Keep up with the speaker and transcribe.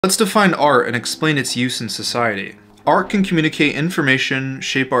Let's define art and explain its use in society. Art can communicate information,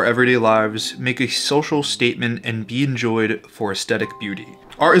 shape our everyday lives, make a social statement, and be enjoyed for aesthetic beauty.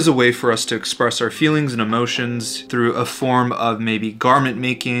 Art is a way for us to express our feelings and emotions through a form of maybe garment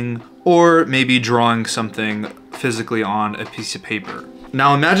making, or maybe drawing something physically on a piece of paper.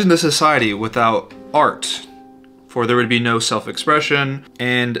 Now imagine the society without art, for there would be no self-expression,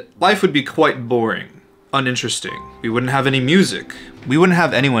 and life would be quite boring, uninteresting. We wouldn't have any music. We wouldn't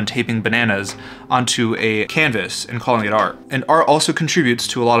have anyone taping bananas onto a canvas and calling it art. And art also contributes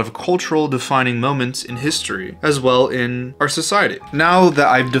to a lot of cultural defining moments in history, as well in our society. Now that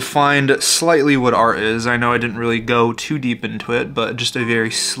I've defined slightly what art is, I know I didn't really go too deep into it, but just a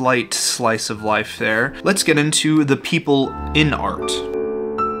very slight slice of life there. Let's get into the people in art.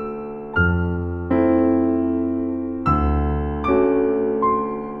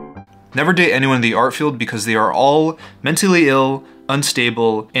 Never date anyone in the art field because they are all mentally ill,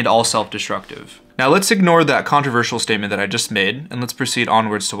 unstable, and all self-destructive. Now let's ignore that controversial statement that I just made, and let's proceed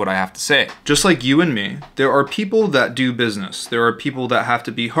onwards to what I have to say. Just like you and me, there are people that do business. There are people that have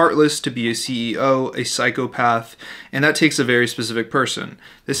to be heartless to be a CEO, a psychopath, and that takes a very specific person.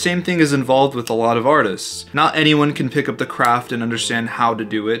 The same thing is involved with a lot of artists. Not anyone can pick up the craft and understand how to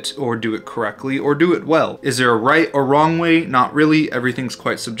do it, or do it correctly, or do it well. Is there a right or wrong way? Not really. Everything's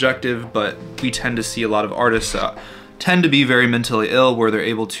quite subjective, but we tend to see a lot of artists tend to be very mentally ill, where they're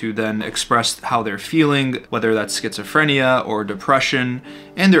able to then express how they're feeling, whether that's schizophrenia or depression,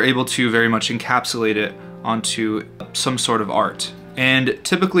 and they're able to very much encapsulate it onto some sort of art. And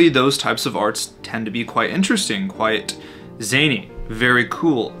typically those types of arts tend to be quite interesting, quite zany, very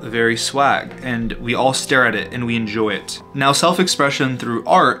cool, very swag, and we all stare at it and we enjoy it. Now self-expression through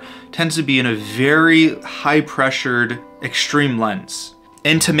art tends to be in a very high-pressured, extreme lens.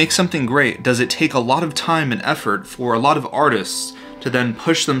 And to make something great, does it take a lot of time and effort for a lot of artists to then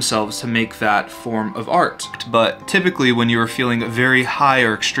push themselves to make that form of art? But typically when you're feeling very high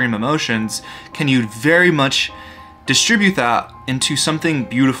or extreme emotions, can you very much distribute that into something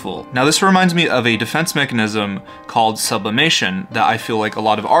beautiful? Now this reminds me of a defense mechanism called sublimation that I feel like a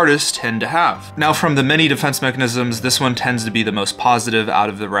lot of artists tend to have. Now from the many defense mechanisms, this one tends to be the most positive out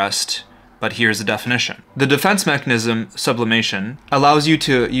of the rest. But here's the definition. The defense mechanism, sublimation, allows you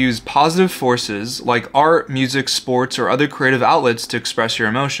to use positive forces like art, music, sports, or other creative outlets to express your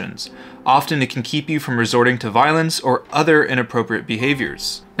emotions. Often it can keep you from resorting to violence or other inappropriate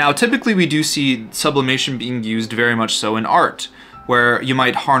behaviors. Now typically we do see sublimation being used very much so in art, where you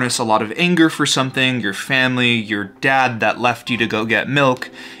might harness a lot of anger for something, your family, your dad that left you to go get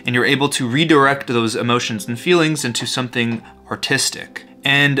milk, and you're able to redirect those emotions and feelings into something artistic.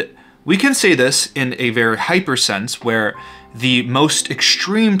 And we can say this in a very hyper sense, where the most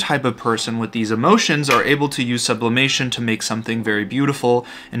extreme type of person with these emotions are able to use sublimation to make something very beautiful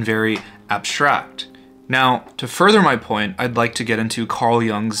and very abstract. Now, to further my point, I'd like to get into Carl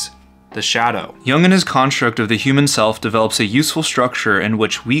Jung's The Shadow. Jung in his construct of the human self develops a useful structure in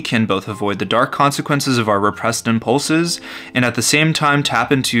which we can both avoid the dark consequences of our repressed impulses and at the same time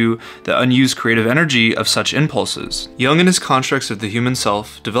tap into the unused creative energy of such impulses. Jung in his constructs of the human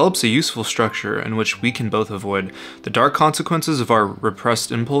self develops a useful structure in which we can both avoid the dark consequences of our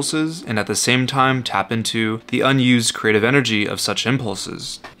repressed impulses and at the same time tap into the unused creative energy of such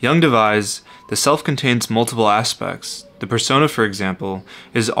impulses. Jung devised the self contains multiple aspects. The persona, for example,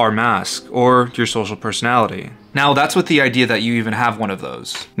 is our mask, or your social personality. Now, that's with the idea that you even have one of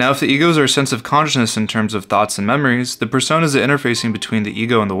those. Now, if the ego is our sense of consciousness in terms of thoughts and memories, the persona is the interfacing between the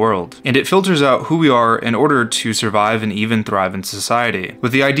ego and the world. And it filters out who we are in order to survive and even thrive in society.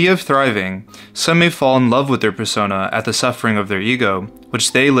 With the idea of thriving, some may fall in love with their persona at the suffering of their ego,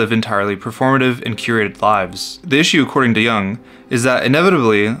 which they live entirely performative and curated lives. The issue, according to Jung, is that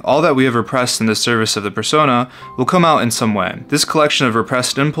inevitably, all that we have repressed in the service of the persona will come out in some way. This collection of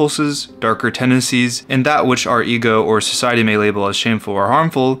repressed impulses, darker tendencies, and that which our ego or society may label as shameful or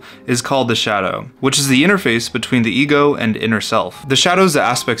harmful is called the shadow, which is the interface between the ego and inner self. The shadow is the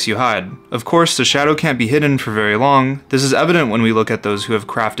aspects you hide. Of course, the shadow can't be hidden for very long. This is evident when we look at those who have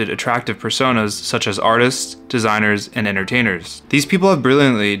crafted attractive personas, such as artists, designers, and entertainers. These people have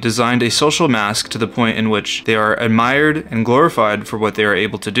brilliantly designed a social mask to the point in which they are admired and glorified for what they are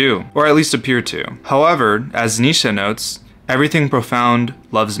able to do, or at least appear to. However, as Nietzsche notes, everything profound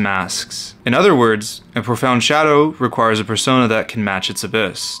loves masks. In other words, a profound shadow requires a persona that can match its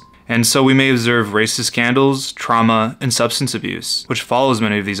abyss. And so we may observe racist scandals, trauma, and substance abuse, which follows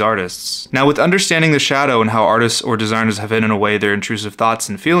many of these artists. Now, with understanding the shadow and how artists or designers have hidden away their intrusive thoughts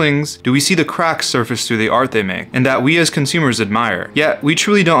and feelings, do we see the cracks surface through the art they make, and that we as consumers admire. Yet, we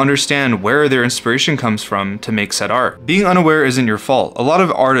truly don't understand where their inspiration comes from to make said art. Being unaware isn't your fault. A lot of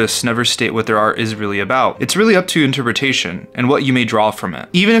artists never state what their art is really about. It's really up to interpretation and what you may draw from it.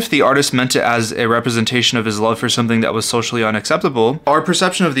 Even if the artist meant it as a representation of his love for something that was socially unacceptable, our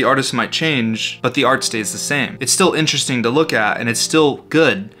perception of the artist might change, but the art stays the same. It's still interesting to look at, and it's still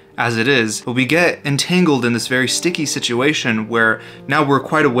good as it is, but we get entangled in this very sticky situation where now we're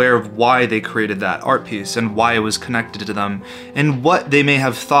quite aware of why they created that art piece and why it was connected to them and what they may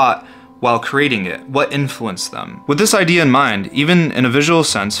have thought while creating it, what influenced them. With this idea in mind, even in a visual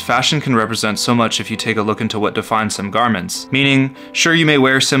sense, fashion can represent so much if you take a look into what defines some garments. Meaning, sure, you may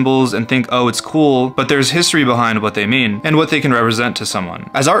wear symbols and think, oh, it's cool, but there's history behind what they mean and what they can represent to someone.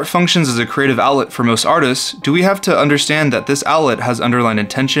 As art functions as a creative outlet for most artists, do we have to understand that this outlet has underlying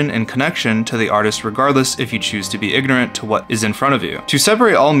intention and connection to the artist regardless if you choose to be ignorant to what is in front of you. To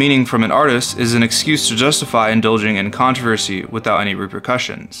separate all meaning from an artist is an excuse to justify indulging in controversy without any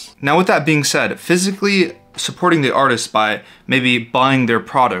repercussions. Now, with that being said, physically supporting the artist by maybe buying their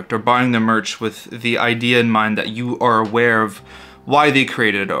product or buying their merch with the idea in mind that you are aware of why they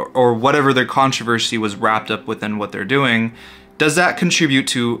created it or whatever their controversy was wrapped up within what they're doing, does that contribute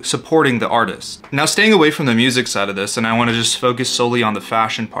to supporting the artist? Now, staying away from the music side of this, and I want to just focus solely on the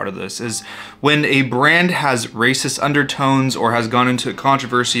fashion part of this, is when a brand has racist undertones or has gone into a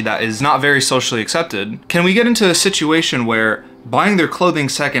controversy that is not very socially accepted, can we get into a situation where buying their clothing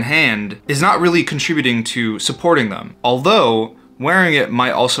secondhand is not really contributing to supporting them, although wearing it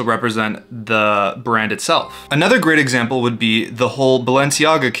might also represent the brand itself? Another great example would be the whole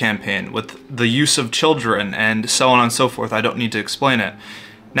Balenciaga campaign with the use of children and so on and so forth. I don't need to explain it.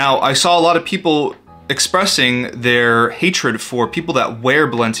 Now, I saw a lot of people expressing their hatred for people that wear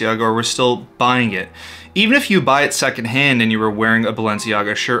Balenciaga or were still buying it. Even if you buy it secondhand and you were wearing a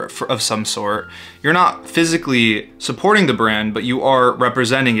Balenciaga shirt of some sort, you're not physically supporting the brand, but you are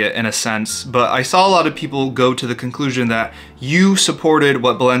representing it in a sense. But I saw a lot of people go to the conclusion that you supported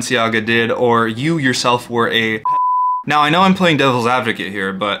what Balenciaga did, or you yourself were a... Now, I know I'm playing devil's advocate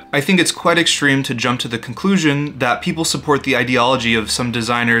here, but I think it's quite extreme to jump to the conclusion that people support the ideology of some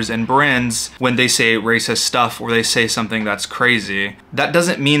designers and brands when they say racist stuff or they say something that's crazy. That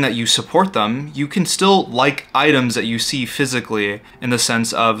doesn't mean that you support them. You can still like items that you see physically in the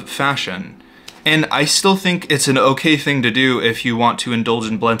sense of fashion. And I still think it's an okay thing to do if you want to indulge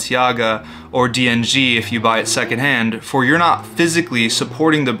in Balenciaga or DNG if you buy it secondhand, for you're not physically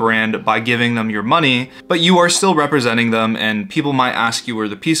supporting the brand by giving them your money, but you are still representing them, and people might ask you where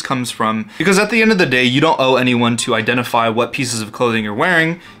the piece comes from. Because at the end of the day, you don't owe anyone to identify what pieces of clothing you're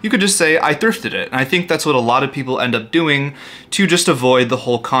wearing. You could just say, I thrifted it. And I think that's what a lot of people end up doing to just avoid the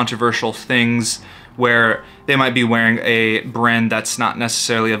whole controversial things where they might be wearing a brand that's not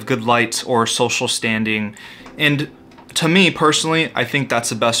necessarily of good light or social standing. And to me personally, I think that's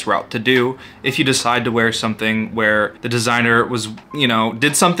the best route to do. If you decide to wear something where the designer was,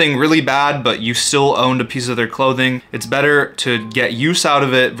 did something really bad, but you still owned a piece of their clothing, it's better to get use out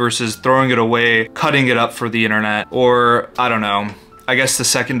of it versus throwing it away, cutting it up for the internet, or I don't know. I guess the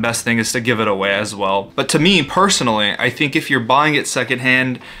second best thing is to give it away as well. But to me personally, I think if you're buying it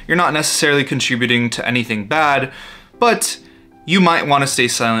secondhand, you're not necessarily contributing to anything bad, but you might want to stay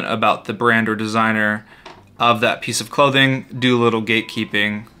silent about the brand or designer of that piece of clothing. Do a little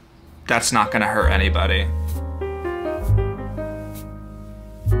gatekeeping. That's not gonna hurt anybody.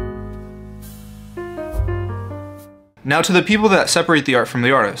 Now, to the people that separate the art from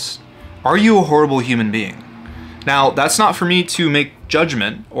the artist, are you a horrible human being? Now, that's not for me to make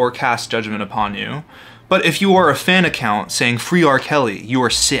judgment or cast judgment upon you, but if you are a fan account saying free R. Kelly, you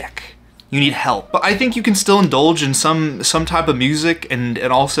are sick, you need help. But I think you can still indulge in some type of music and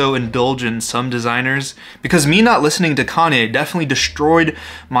also indulge in some designers, because me not listening to Kanye definitely destroyed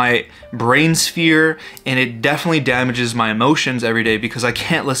my brain sphere, and it definitely damages my emotions every day because I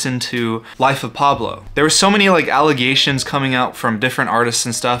can't listen to Life of Pablo. There were so many like allegations coming out from different artists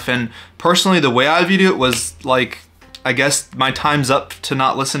and stuff, and personally the way I viewed it was like, I guess my time's up to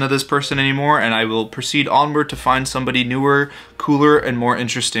not listen to this person anymore, and I will proceed onward to find somebody newer, cooler, and more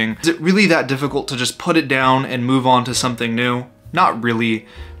interesting. Is it really that difficult to just put it down and move on to something new? Not really,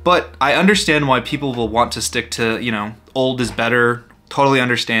 but I understand why people will want to stick to, old is better. Totally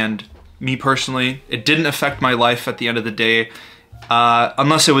understand. Me personally, it didn't affect my life at the end of the day,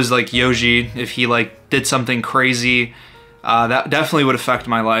 unless it was like Yoji. If he like did something crazy, that definitely would affect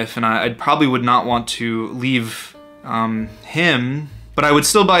my life, and I probably would not want to leave him. But but I would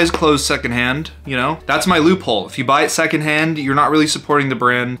still buy his clothes secondhand, you know? That's my loophole. If you buy it secondhand, you're not really supporting the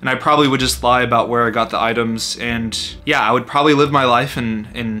brand, and I probably would just lie about where I got the items, and yeah, I would probably live my life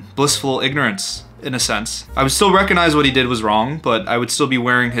in blissful ignorance, in a sense. I would still recognize what he did was wrong, but I would still be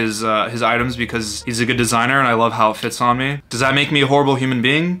wearing his items because he's a good designer and I love how it fits on me. Does that make me a horrible human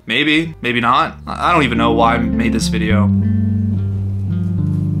being? Maybe, maybe not. I don't even know why I made this video.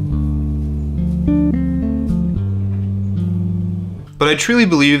 But I truly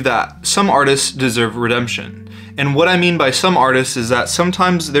believe that some artists deserve redemption. And what I mean by some artists is that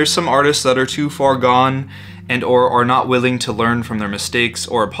sometimes there's some artists that are too far gone and or are not willing to learn from their mistakes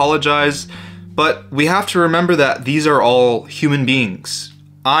or apologize. But we have to remember that these are all human beings.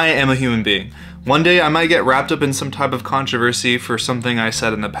 I am a human being. One day I might get wrapped up in some type of controversy for something I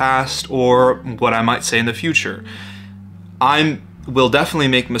said in the past or what I might say in the future. I will definitely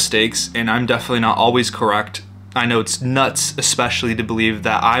make mistakes and I'm definitely not always correct. I know it's nuts, especially to believe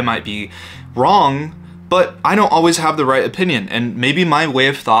that I might be wrong, but I don't always have the right opinion and maybe my way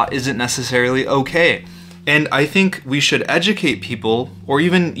of thought isn't necessarily okay. And I think we should educate people, or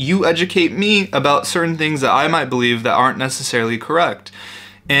even you educate me about certain things that I might believe that aren't necessarily correct.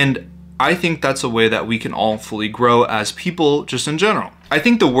 And I think that's a way that we can all fully grow as people just in general. I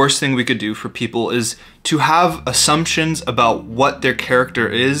think the worst thing we could do for people is to have assumptions about what their character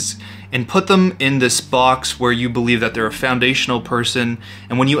is and put them in this box where you believe that they're a foundational person,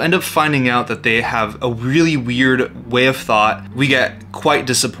 and when you end up finding out that they have a really weird way of thought, we get quite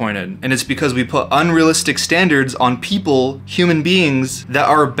disappointed. And it's because we put unrealistic standards on people, human beings, that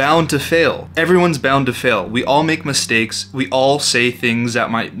are bound to fail. Everyone's bound to fail. We all make mistakes. We all say things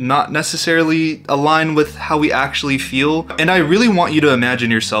that might not necessarily align with how we actually feel. And I really want you to imagine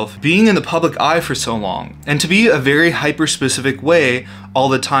yourself being in the public eye for so long, and to be a very hyper-specific way all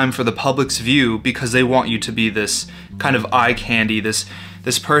the time for the public's view because they want you to be this kind of eye candy, this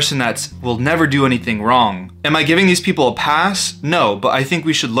person that will never do anything wrong. Am I giving these people a pass? No, but I think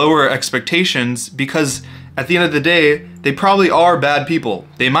we should lower our expectations because at the end of the day, they probably are bad people.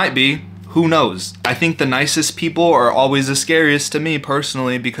 They might be, who knows? I think the nicest people are always the scariest to me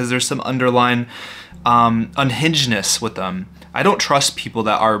personally because there's some underlying unhingedness with them. I don't trust people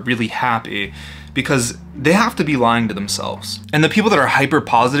that are really happy because they have to be lying to themselves. And the people that are hyper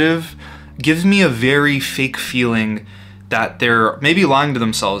positive gives me a very fake feeling that they're maybe lying to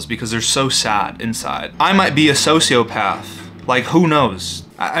themselves because they're so sad inside. I might be a sociopath, like who knows?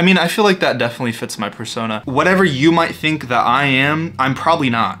 I mean, I feel like that definitely fits my persona. Whatever you might think that I am, I'm probably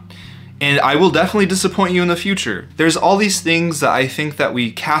not. And I will definitely disappoint you in the future. There's all these things that I think that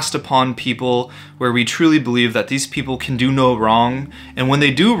we cast upon people where we truly believe that these people can do no wrong, and when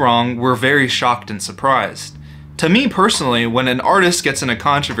they do wrong, we're very shocked and surprised. To me personally, when an artist gets in a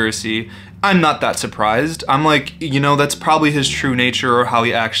controversy, I'm not that surprised. I'm like, you know, that's probably his true nature or how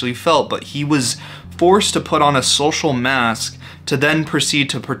he actually felt, but he was forced to put on a social mask to then proceed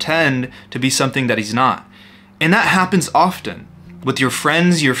to pretend to be something that he's not. And that happens often. With your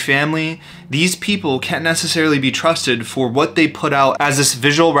friends, your family, these people can't necessarily be trusted for what they put out as this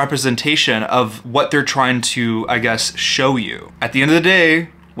visual representation of what they're trying to, I guess, show you. At the end of the day,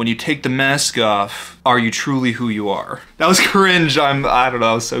 when you take the mask off, are you truly who you are? That was cringe. I don't know,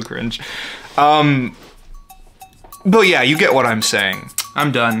 I was so cringe. But yeah, you get what I'm saying.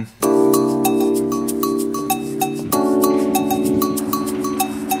 I'm done.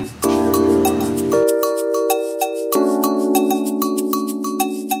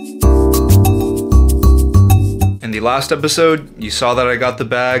 In the last episode, you saw that I got the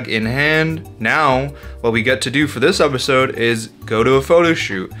bag in hand. Now, what we get to do for this episode is go to a photo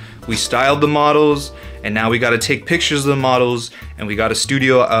shoot. We styled the models, and now we gotta take pictures of the models, and we got a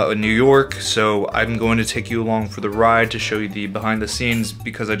studio out in New York, so I'm going to take you along for the ride to show you the behind the scenes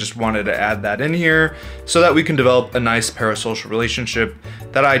because I just wanted to add that in here so that we can develop a nice parasocial relationship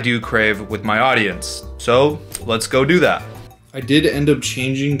that I do crave with my audience. So, let's go do that. I did end up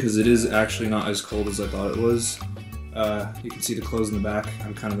changing because it is actually not as cold as I thought it was. You can see the clothes in the back.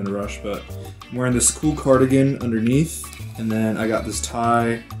 I'm kind of in a rush, but I'm wearing this cool cardigan underneath, and then I got this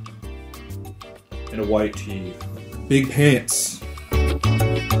tie and a white tee. Big pants.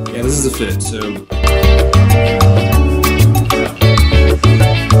 Yeah, this is a fit, so...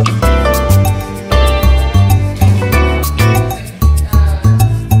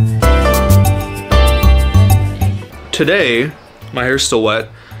 Today, my hair's still wet.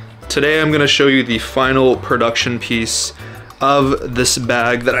 Today I'm gonna show you the final production piece of this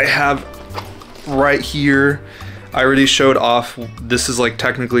bag that I have right here. I already showed off, this is like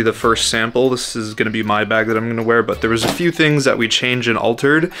technically the first sample. This is gonna be my bag that I'm gonna wear, but there was a few things that we changed and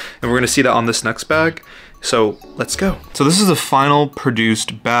altered, and we're gonna see that on this next bag. So let's go. So this is the final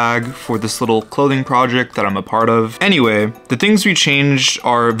produced bag for this little clothing project that I'm a part of. Anyway, the things we changed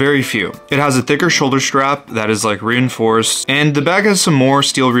are very few. It has a thicker shoulder strap that is like reinforced, and the bag has some more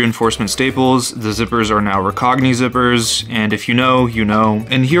steel reinforcement staples. The zippers are now Ricogni zippers, and if you know, you know.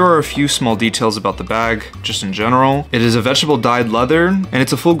 And here are a few small details about the bag, just in general. It is a vegetable dyed leather, and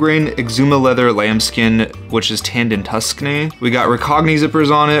it's a full grain Exuma leather lambskin, which is tanned in Tuscany. We got Ricogni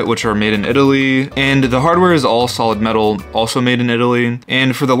zippers on it, which are made in Italy, and the hardware is all solid metal, also made in Italy.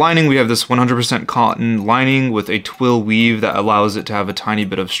 And for the lining, we have this 100% cotton lining with a twill weave that allows it to have a tiny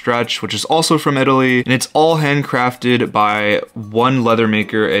bit of stretch, which is also from Italy. And it's all handcrafted by one leather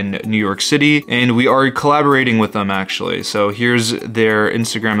maker in New York City, and we are collaborating with them actually. So here's their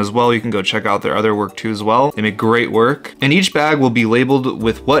Instagram as well. You can go check out their other work too as well. They make great work. And each bag will be labeled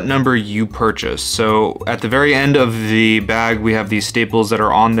with what number you purchase. So at the very end of the bag, we have these staples that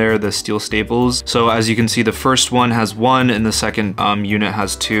are on there, the steel staples. So as you can see, the first one has 1 and the second unit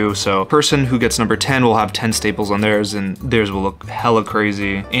has 2. So person who gets number 10 will have 10 staples on theirs, and theirs will look hella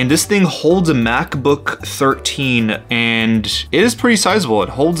crazy. And this thing holds a MacBook 13, and it is pretty sizable. It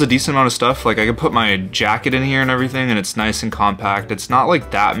holds a decent amount of stuff. Like I could put my jacket in here and everything, and it's nice and compact. It's not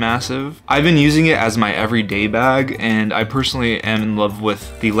like that massive. I've been using it as my everyday bag, and I personally am in love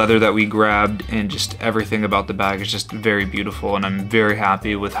with the leather that we grabbed, and just everything about the bag is just very beautiful, and I'm very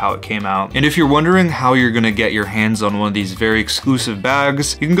happy with how it came out. And if you're wondering how you're gonna get your hands on one of these very exclusive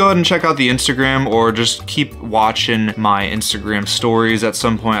bags, you can go ahead and check out the Instagram, or just keep watching my Instagram stories. At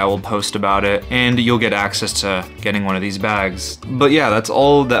some point I will post about it, and you'll get access to getting one of these bags. But yeah, that's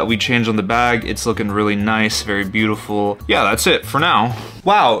all that we changed on the bag. It's looking really nice, very beautiful. Yeah, that's it for now.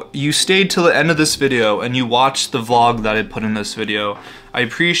 Wow, you stayed till the end of this video and you watched the vlog that I put in this video. I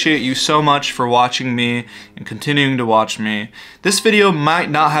appreciate you so much for watching me and continuing to watch me. This video might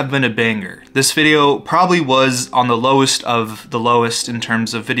not have been a banger. This video probably was on the lowest of the lowest in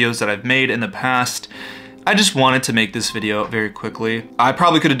terms of videos that I've made in the past. I just wanted to make this video very quickly. I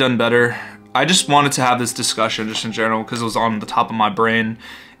probably could have done better. I just wanted to have this discussion just in general because it was on the top of my brain.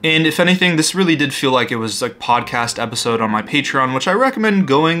 And if anything, this really did feel like it was like podcast episode on my Patreon, which I recommend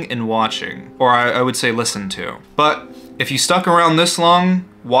going and watching, or I would say listen to. But if you stuck around this long,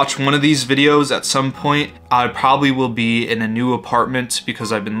 watch one of these videos at some point. I probably will be in a new apartment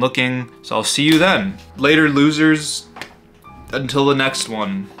because I've been looking. So I'll see you then. Later, losers. Until the next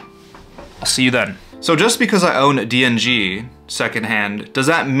one. I'll see you then. So just because I own DNG secondhand, does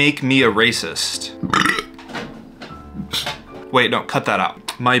that make me a racist? Wait, no, cut that out.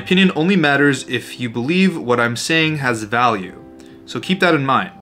 My opinion only matters if you believe what I'm saying has value. So keep that in mind.